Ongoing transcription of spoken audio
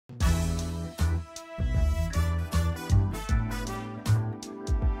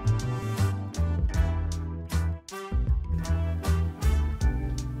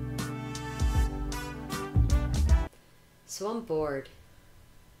So I'm bored.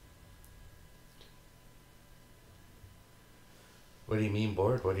 What do you mean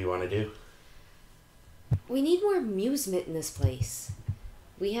bored? What do you want to do? We need more amusement in this place.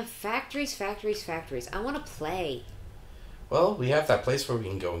 We have factories, factories, factories. I want to play. Well, we have that place where we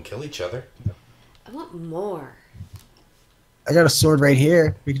can go and kill each other. I want more. I got a sword right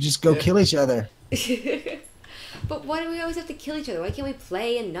here. We could just go Yeah. kill each other. But why do we always have to kill each other? Why can't we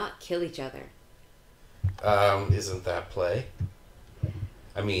play and not kill each other? Isn't that play?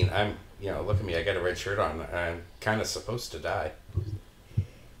 I mean, look at me. I got a red shirt on. I'm kind of supposed to die.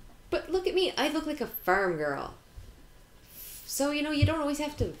 But look at me. I look like a farm girl. So, you don't always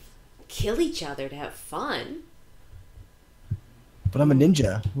have to kill each other to have fun. But I'm a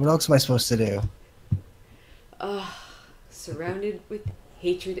ninja. What else am I supposed to do? Surrounded with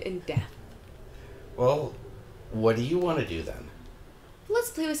hatred and death. Well, what do you want to do then? Let's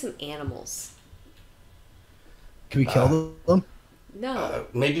play with some animals. Can we kill them? No.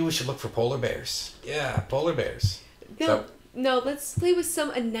 Maybe we should look for polar bears. Yeah, polar bears. No, let's play with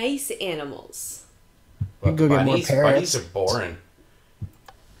some nice animals. We can go get more Bunnies parrots. are boring.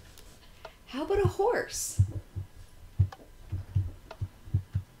 How about a horse?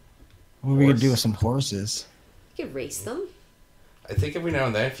 What are we gonna do with some horses? You can race them. I think every now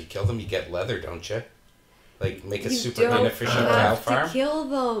and then, if you kill them, you get leather, don't you? Like, make a You super don't inefficient cow have farm. to kill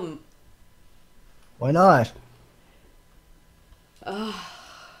them. Why not? I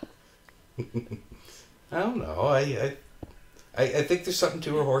don't know. I think there's something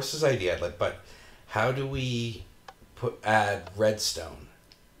to a horse's idea, but how do we add redstone?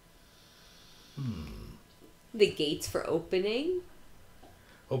 The gates for opening.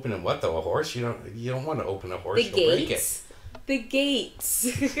 Opening what though? A horse? You don't want to open a horse. The You'll break it. gates. The gates.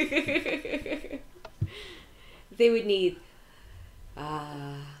 They would need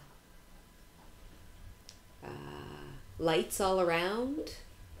lights all around.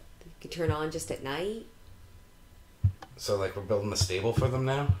 You could turn on just at night. So like we're building a stable for them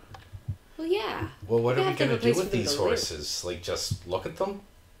now. Well, yeah. Well, what You are we have to have gonna a place do with for them these to live. horses? Like just look at them?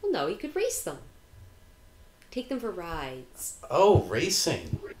 Well, no, you could race them. Take them for rides. Oh,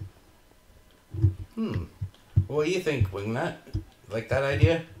 racing. What do you think, Wingnut? Like that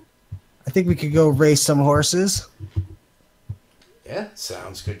idea? I think we could go race some horses. Yeah,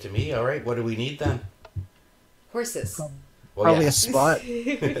 sounds good to me. All right, what do we need then? Horses. Well, Probably yeah. a spot.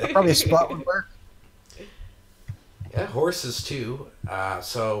 Probably a spot would work. Yeah, horses too.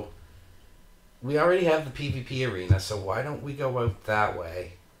 So we already have the PvP arena, so why don't we go out that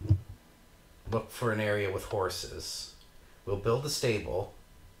way? Look for an area with horses. We'll build a stable.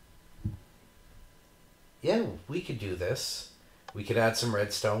 Yeah, we could do this. We could add some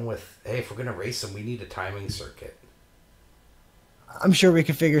redstone with, hey, if we're going to race them, we need a timing circuit. I'm sure we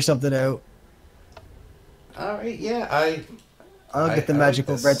could figure something out. All right, yeah, I'll get the I like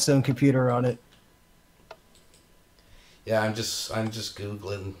magical this. redstone computer on it. Yeah, I'm just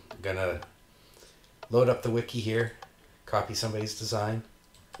Googling, gonna load up the wiki here, copy somebody's design.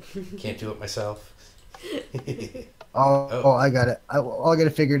 Can't do it myself. Oh, I got it. I'll get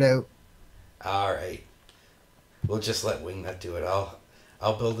it figured out. All right. We'll just let Wingnut do it. I'll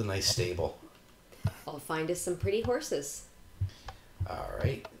build a nice stable. I'll find us some pretty horses. All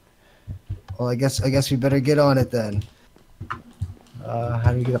right. Well, I guess we better get on it then.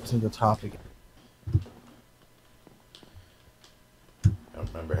 How do we get up to the top again? I don't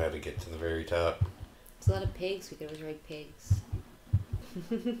remember how to get to the very top. There's a lot of pigs. We could always ride pigs.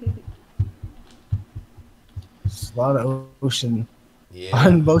 There's a lot of ocean Yeah.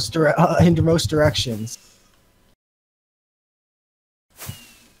 in most directions.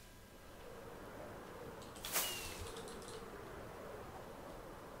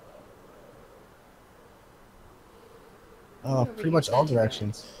 Oh, pretty much all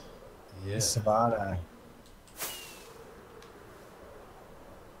directions. Yeah. Savannah.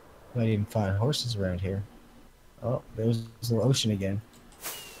 Might even find horses around here. Oh, there's the ocean again.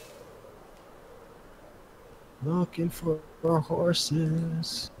 Looking for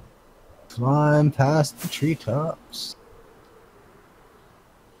horses. Climb past the treetops.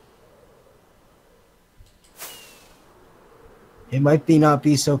 It might not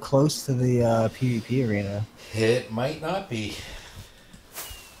be so close to the PvP arena. It might not be.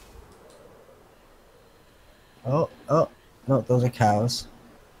 Oh, no, those are cows.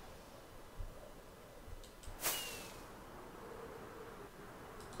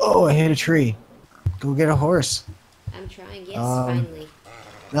 Oh, I hit a tree. Go get a horse. I'm trying. Yes, Um, finally.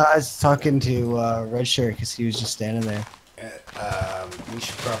 No, I was talking to Red Shirt because he was just standing there. We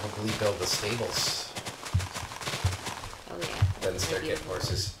should probably build the stables. Oh, yeah. Then start Maybe getting a horse.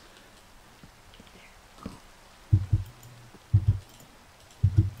 horses.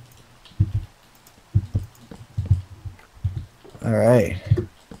 All right.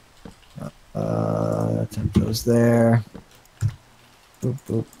 That goes there. Boop,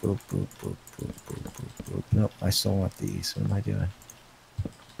 boop, boop, boop, boop, boop, boop, boop, boop. Nope, I still want these. What am I doing?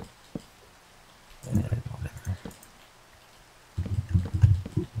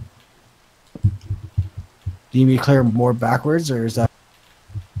 Do you need me to clear more backwards, or is that...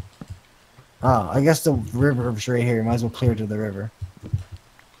 Oh, I guess the river's right here. Might as well clear to the river.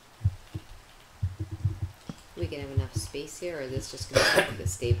 We can have enough space here, or is this just going to be the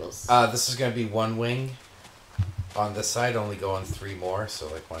stables? This is going to be one wing on this side, only going 3 more. So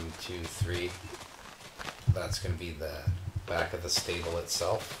like 1, 2, 3. That's going to be the back of the stable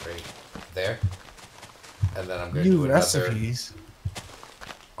itself, right there. And then I'm going to do another recipes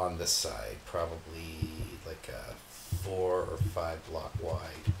on this side, probably like a 4 or 5 block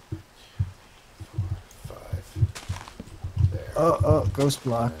wide. 4, 5. There. Oh, ghost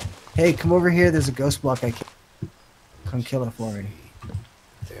block. Hey, come over here. There's a ghost block. I can't... Come kill it for me.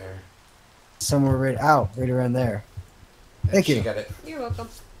 There. Somewhere right around there. Thank you. Got it. You're welcome.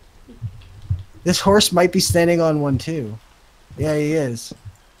 This horse might be standing on one too. Yeah, he is.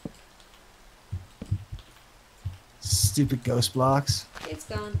 Stupid ghost blocks. It's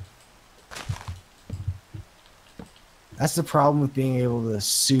gone. That's the problem with being able to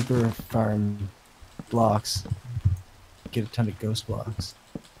super farm blocks. Get a ton of ghost blocks.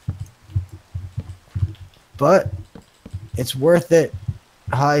 But it's worth it.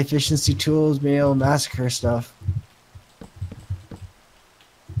 High efficiency tools, being able to massacre stuff.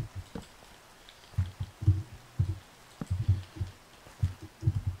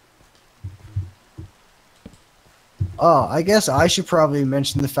 Oh, I guess I should probably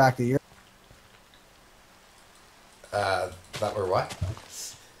mention the fact that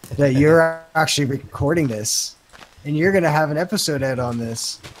you're actually recording this, and you're gonna have an episode out on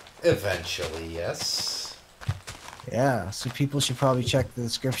this. Eventually, yes. Yeah, so people should probably check the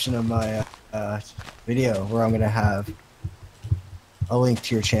description of my video, where I'm going to have a link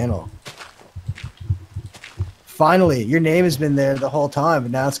to your channel. Finally, your name has been there the whole time,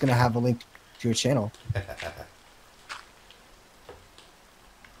 but now it's going to have a link to your channel.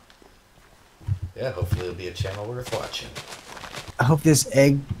 Yeah, hopefully it'll be a channel worth watching. I hope this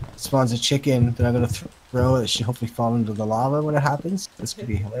egg spawns a chicken that I'm going to throw. It should hopefully fall into the lava when it happens. This could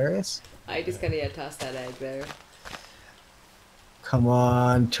be hilarious. I just gotta toss that egg there. Come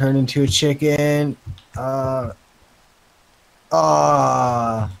on, turn into a chicken. Too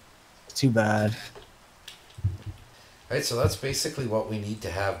bad. Alright, so that's basically what we need to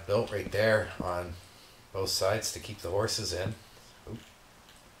have built right there on both sides to keep the horses in. Oop.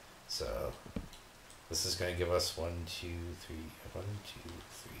 So this is going to give us 1, 2, 3, 1, 2,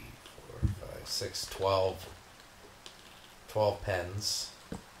 3, 4, 5, 6, 12 pens.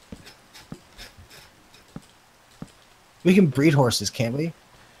 We can breed horses, can't we?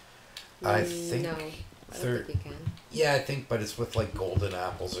 I think. No, I don't think you can. Yeah, I think, but it's with like golden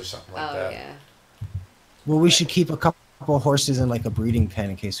apples or something like that. Oh, yeah. Well, we should keep a couple horses in like a breeding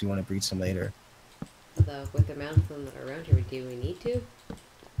pen in case we want to breed some later. Although, with the amount of them that are around here, do we need to?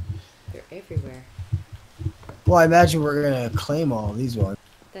 They're everywhere. Well, I imagine we're going to claim all these ones.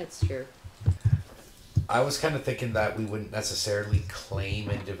 That's true. I was kind of thinking that we wouldn't necessarily claim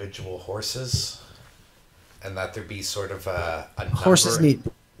individual horses, and that there'd be sort of a number.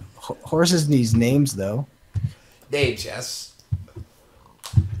 Horses need names, though. Names, yes.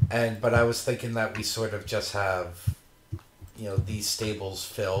 But I was thinking that we sort of just have, these stables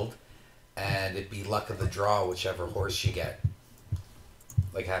filled, and it'd be luck of the draw whichever horse you get.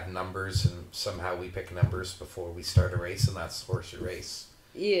 Like have numbers, and somehow we pick numbers before we start a race, and that's the horse you race.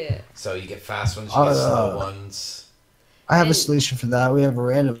 Yeah. So you get fast ones, you get slow ones. I have a solution for that. We have a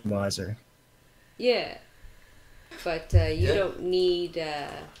randomizer. Yeah. But you don't need a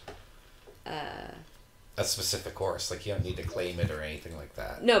specific horse. Like, you don't need to claim it or anything like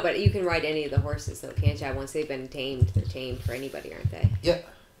that. No, but you can ride any of the horses, though, can't you? Once they've been tamed, they're tamed for anybody, aren't they? Yeah.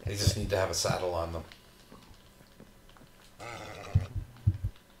 They just need to have a saddle on them.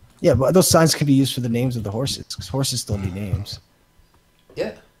 Yeah, but those signs can be used for the names of the horses, because horses still need names.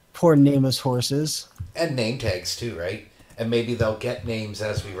 Yeah. Poor nameless horses. And name tags, too, right? And maybe they'll get names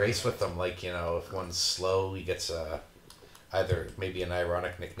as we race with them. Like, if one's slow, he gets either maybe an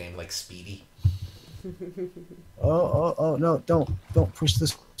ironic nickname like Speedy. Oh, no, don't push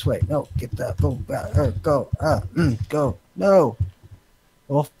this way. No, get that. Go, go. No.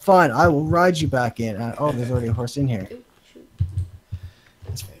 Well, fine, I will ride you back in. Oh, there's already a horse in here.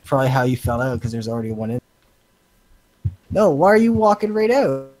 That's probably how you fell out, because there's already one in. No, why are you walking right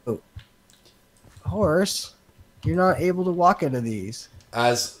out? Horse, you're not able to walk out of these.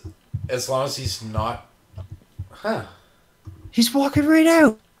 As long as he's not... Huh. He's walking right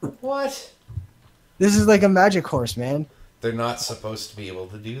out. What? This is like a magic horse, man. They're not supposed to be able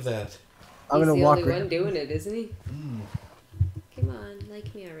to do that. I'm He's gonna the walk. only one doing it, isn't he? Mm. Come on,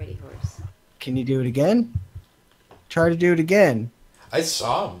 like me already, horse. Can you do it again? Try to do it again. I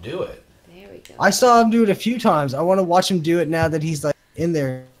saw him do it. There we go. I saw him do it a few times. I want to watch him do it now that he's like in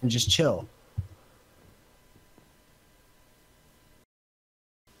there and just chill.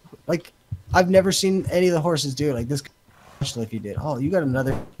 Like, I've never seen any of the horses do it like this. Especially if you did. Oh, you got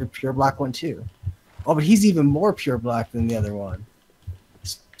another pure black one too. Oh, but he's even more pure black than the other one.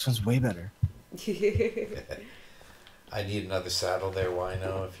 This one's way better. I need another saddle there,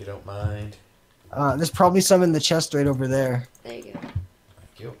 Wino, if you don't mind. There's probably some in the chest right over there. There you go.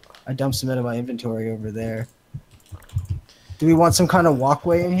 Thank you. I dumped some into my inventory over there. Do we want some kind of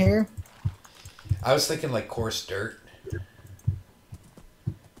walkway in here? I was thinking like coarse dirt.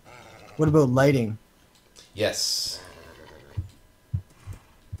 What about lighting? Yes.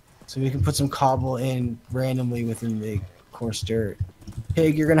 So we can put some cobble in randomly within the coarse dirt.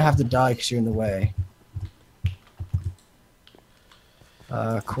 Pig, you're gonna have to die because you're in the way.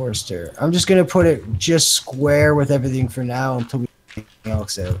 Coarse dirt. I'm just gonna put it just square with everything for now until we get anything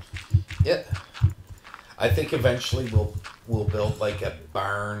else out. Yeah. I think eventually we'll build like a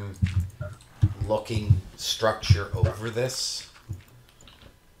barn looking structure over this.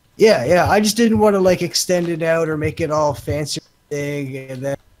 Yeah. I just didn't want to like extend it out or make it all fancy big and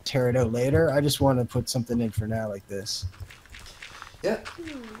then tear it out later. I just want to put something in for now like this. Yeah.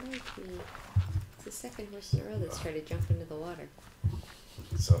 It's the second horse in a row that's tried to jump into the water.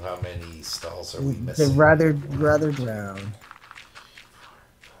 So how many stalls are we They're missing? rather brown.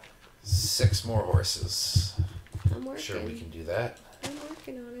 6 more horses. I'm working. Sure, we can do that. I'm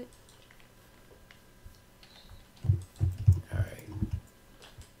working on it. Alright.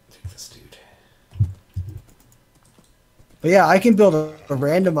 Take this dude. But yeah, I can build a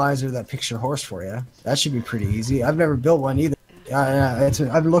randomizer that picks your horse for you. That should be pretty easy. I've never built one either. I've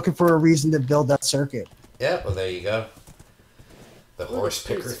been looking for a reason to build that circuit. Yeah, well there you go. The Ooh, horse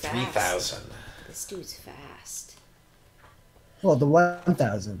this picker dude's 3000. This dude's fast. Well, the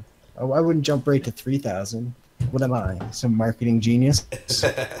 1,000. Oh, I wouldn't jump right to 3,000. What am I? Some marketing genius?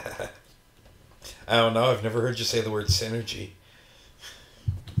 I don't know, I've never heard you say the word synergy.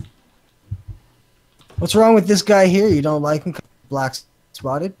 What's wrong with this guy here? You don't like him? Black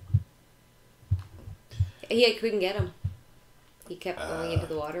spotted? Yeah, I couldn't get him. He kept going into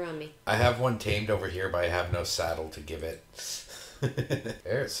the water on me. I have one tamed over here, but I have no saddle to give it.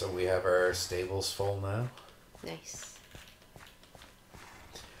 There, so we have our stables full now. Nice.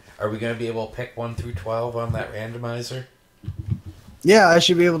 Are we going to be able to pick 1 through 12 on that randomizer? Yeah, I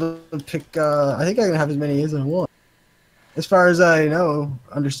should be able to pick. I think I can have as many as I want. As far as I know,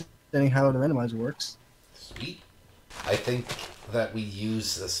 understanding how the randomizer works. Sweet. I think that we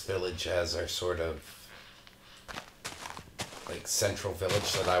use this village as our sort of like central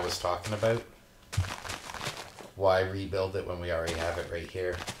village that I was talking about. Why rebuild it when we already have it right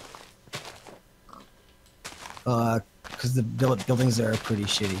here? Because the buildings there are pretty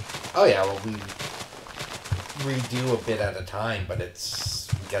shitty. Oh yeah, well we redo a bit at a time, but we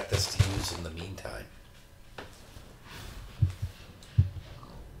got this to use in the meantime.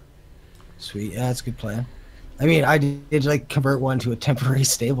 Sweet, yeah, that's a good plan. I mean, I did like convert one to a temporary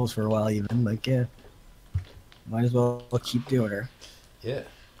stables for a while, even. Like, yeah, might as well keep doing her. Yeah.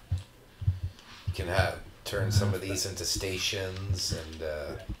 You can turn some of these into stations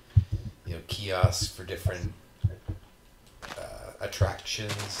and kiosks for different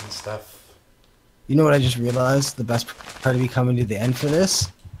attractions and stuff. You know what I just realized? The best part of me coming to the end for this.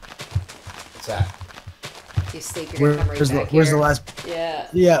 What's that? You sleep, you're gonna come right back where's here. the last? Yeah.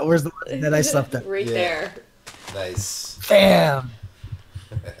 Yeah, where's the that I slept at? Right Yeah. there. Nice. Bam.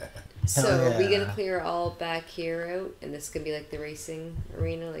 So Hell are we yeah. gonna clear all back here out, and this can be like the racing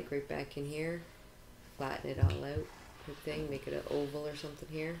arena, like right back in here, flatten it all out, type thing, make it an oval or something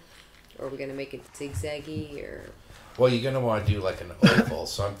here, or are we gonna make it zigzaggy or? Well, you're gonna want to do like an oval,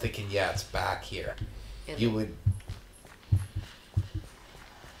 so I'm thinking, yeah, it's back here. And You would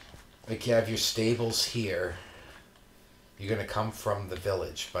like you have your stables here. You're gonna come from the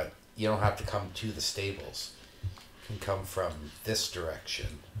village, but you don't have to come to the stables. You can come from this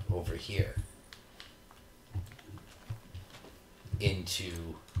direction over here into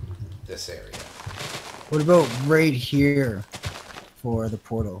this area. What about right here for the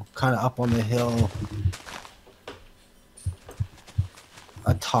portal? Kind of up on the hill,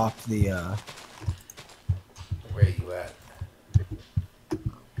 atop the. Where are you at?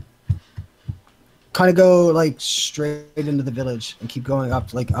 Kind of go like straight into the village and keep going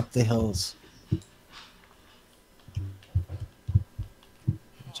up, like up the hills.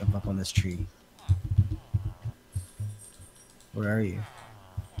 Jump up on this tree. Where are you?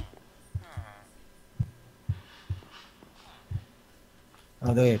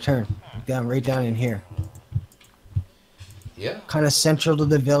 Oh, there you turn. Down, right down in here. Yeah. Kind of central to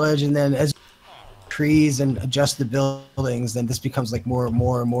the village, and then as trees and adjust the buildings, then this becomes like more and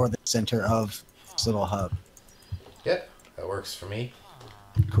more the center of this little hub. Yeah, that works for me.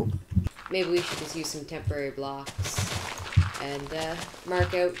 Cool. Maybe we should just use some temporary blocks and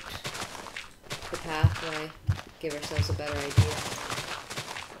mark out the pathway. Give ourselves a better idea.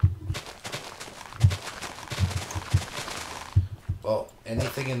 Well,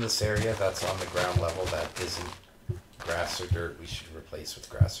 anything in this area that's on the ground level that isn't grass or dirt, we should replace with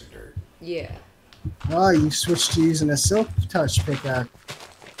grass or dirt. Yeah. Oh, you switched to using a silk touch pickaxe.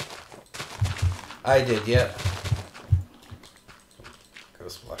 I did, yeah.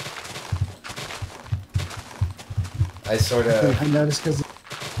 Ghost block. I sort of... I noticed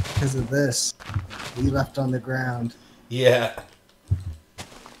because of this. You left on the ground. Yeah.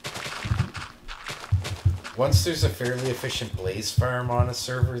 Once there's a fairly efficient blaze farm on a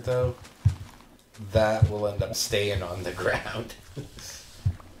server, though, that will end up staying on the ground.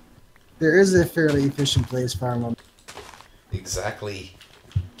 There is a fairly efficient blaze farm on. Exactly.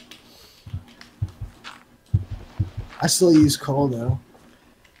 I still use coal, though.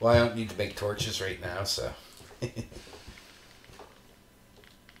 Well, I don't need to make torches right now, so...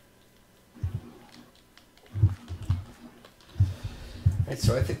 Right,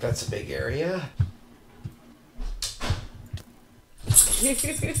 so I think that's a big area.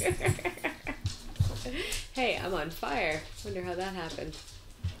 Hey, I'm on fire. Wonder how that happened.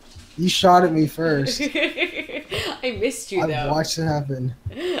 You shot at me first. I missed you, though. I watched it happen.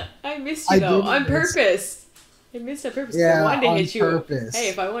 I missed you, though, on purpose. I missed on purpose. Yeah, I wanted to on hit you. purpose. Hey,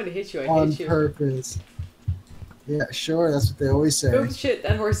 if I wanted to hit you, I'd On hit you. purpose. Yeah, sure. That's what they always say. Oh shit!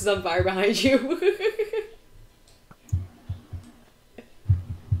 That horse is on fire behind you.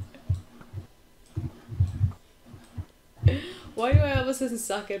 Why do I almost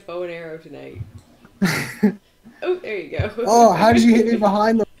suck at bow and arrow tonight? Oh, there you go. Oh, how did you hit me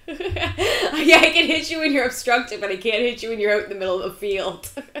behind the... Yeah, I can hit you when you're obstructed, but I can't hit you when you're out in the middle of the field.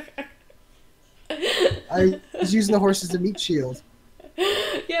 I was using the horse as a meat shield.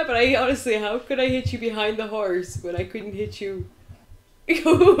 Yeah, but I honestly, how could I hit you behind the horse when I couldn't hit you?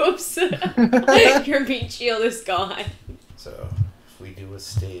 Oops. Your meat shield is gone. So, if we do a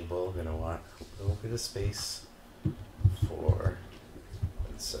stable, we're going to want a little bit of space for...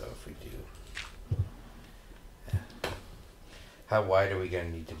 And so, if we do... Yeah. How wide are we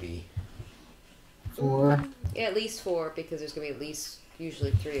going to need to be? 4. Yeah, at least 4, because there's going to be at least,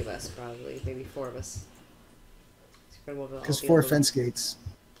 usually 3 of us, probably. Maybe 4 of us. Because 4 fence gates.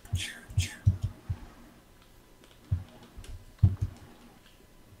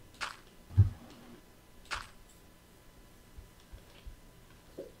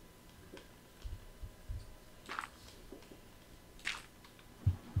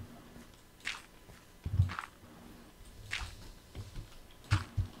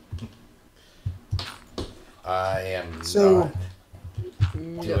 I am not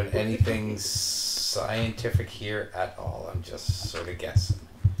doing anything scientific here at all. I'm just sort of guessing.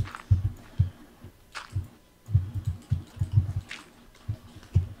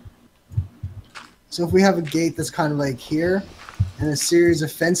 So if we have a gate that's kind of like here, and a series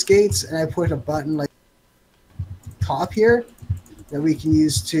of fence gates, and I put a button like top here, that we can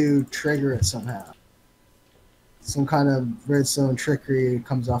use to trigger it somehow. Some kind of redstone trickery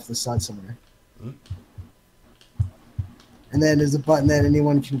comes off the side somewhere. Hmm. And then there's a button that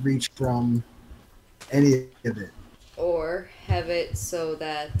anyone can reach from any of it. Or have it so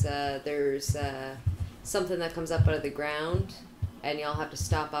that there's something that comes up out of the ground, and y'all have to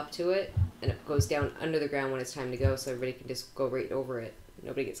stop up to it, and it goes down under the ground when it's time to go, so everybody can just go right over it.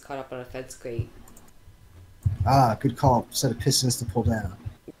 Nobody gets caught up on a fence gate. Ah, good call. Set of pistons to pull down.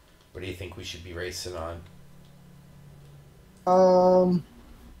 What do you think we should be racing on?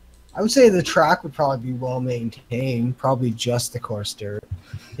 I would say the track would probably be well maintained. Probably just the coarse dirt.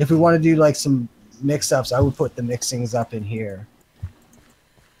 If we want to do like some mix-ups, I would put the mixings up in here.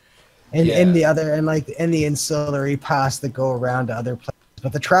 And Yeah. in the other, and like in the ancillary paths that go around to other places.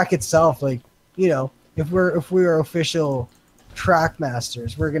 But the track itself, like, you know, if we are official track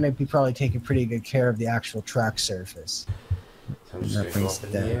masters, we're gonna be probably taking pretty good care of the actual track surface. So I'm just That going to go brings up in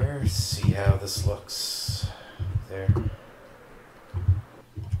it the down. air, see how this looks there.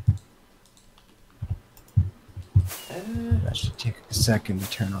 That should take a second to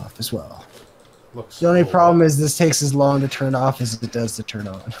turn off as well. Looks The only cool. problem is this takes as long to turn off as it does to turn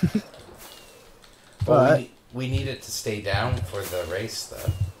on. Well, But We need it to stay down for the race,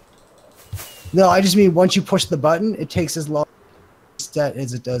 though. No, I just mean once you push the button, it takes as long set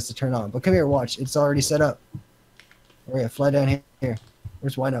as it does to turn on. But come here, watch. It's already set up. All right, fly down here.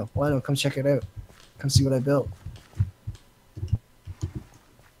 Where's Wino? Wino, come check it out. Come see what I built.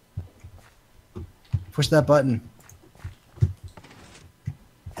 Push that button.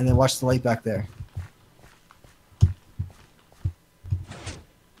 And then watch the light back there.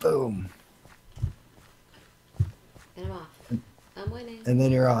 Boom. And I'm off. I'm winning. And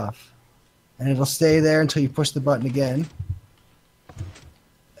then you're off. And it'll stay there until you push the button again.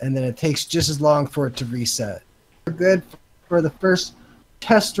 And then it takes just as long for it to reset. We're good for the first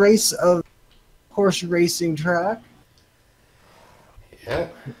test race of horse racing track. Yeah.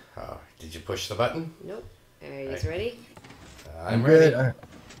 Oh, did you push the button? Nope. Are you guys ready? I'm good. ready.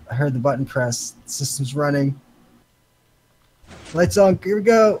 I heard the button press. The system's running. Lights on. Here we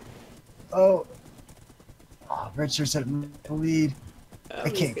go. Oh. Oh, Richard's at the lead. Oh, I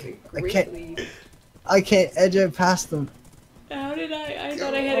can't lead. I can't edge it past them. How did I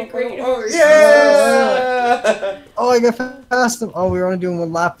thought I had a great horse. Yeah! Oh, I got past him. Oh, we were only doing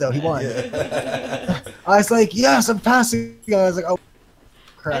one lap though. He won. Yeah. I was like, yes, I'm passing. I was like, oh,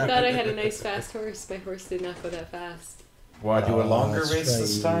 crap. I thought I had a nice fast horse. My horse did not go that fast. Want to do a longer that's race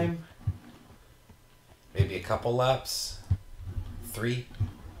this right. time? Maybe a couple laps? 3?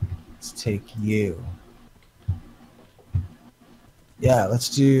 Let's take you. Yeah, let's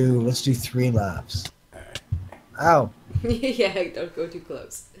do 3 laps. Ow. Yeah, don't go too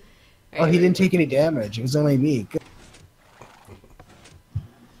close. Oh, he didn't take any damage. It was only me. Good.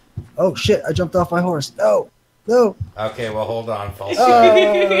 Oh shit! I jumped off my horse. No, no. Okay, well, hold on, false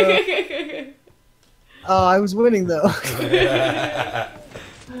Oh, I was winning though.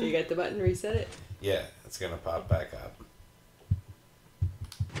 You got the button, reset it. Yeah, it's gonna pop back up.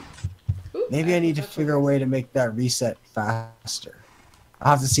 Ooh, Maybe I need to figure a way to make that reset faster.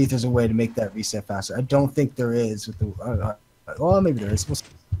 I'll have to see if there's a way to make that reset faster. I don't think there is with the. Well, maybe there is. We'll see.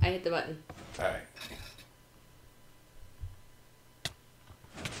 I hit the button. Alright.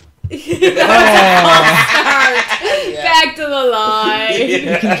 Oh, Back to the line.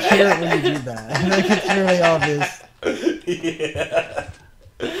 you can hear it when you do that. Like it's really obvious. Yeah.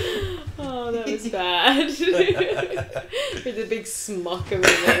 Oh, that was bad. There's a big smuck of it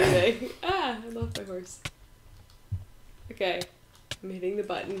and everything. Ah, I love my horse. Okay, I'm hitting the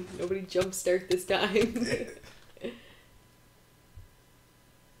button. Nobody jumpstart this time.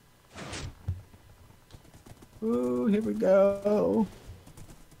 Ooh, here we go.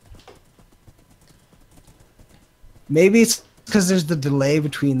 Maybe it's because there's the delay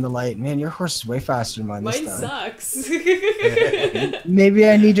between the light. Man, your horse is way faster than mine this Mine time. sucks. Maybe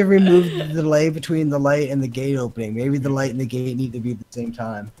I need to remove the delay between the light and the gate opening. Maybe the light and the gate need to be at the same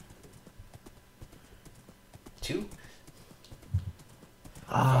time. 2?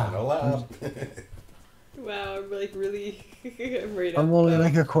 Ah, Final lap. Wow, I'm like really. I'm right up. I'm only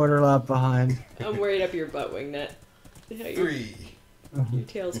like a quarter lap behind. I'm right up your butt, Wingnut. Yeah, your 3.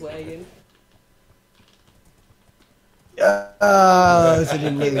 tail's wagging. Oh, this I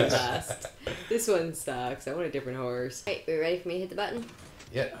didn't Came in lose. last. This one sucks. I want a different horse. Right, we ready for me to hit the button?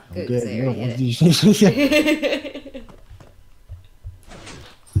 Yeah. Good, Good. so I No, already hit it.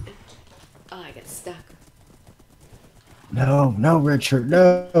 Oh, I got stuck. no, no, Richard,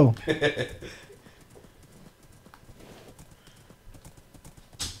 no.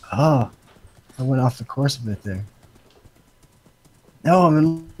 Oh, I went off the course a bit there. No, I'm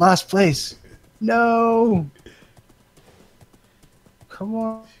in last place. No. Come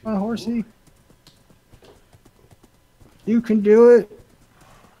on, horsey. You can do it.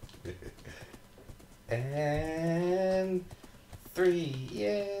 And 3.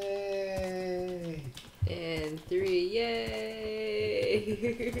 Yay! And 3,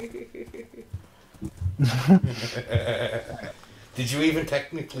 yay! Did you even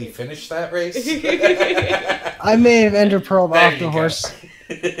technically finish that race? I may have ender pearled There off the you horse.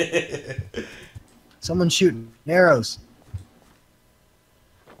 go. Someone's shooting arrows.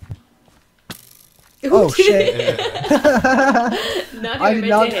 Oh shit! Not I who did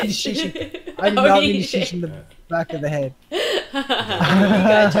not meant to mean to hit. shoot you. I did Oh, not you mean to did. shoot you in the back of the head. You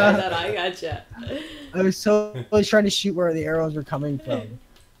gotcha, I thought I gotcha. I was totally trying to shoot where the arrows were coming from.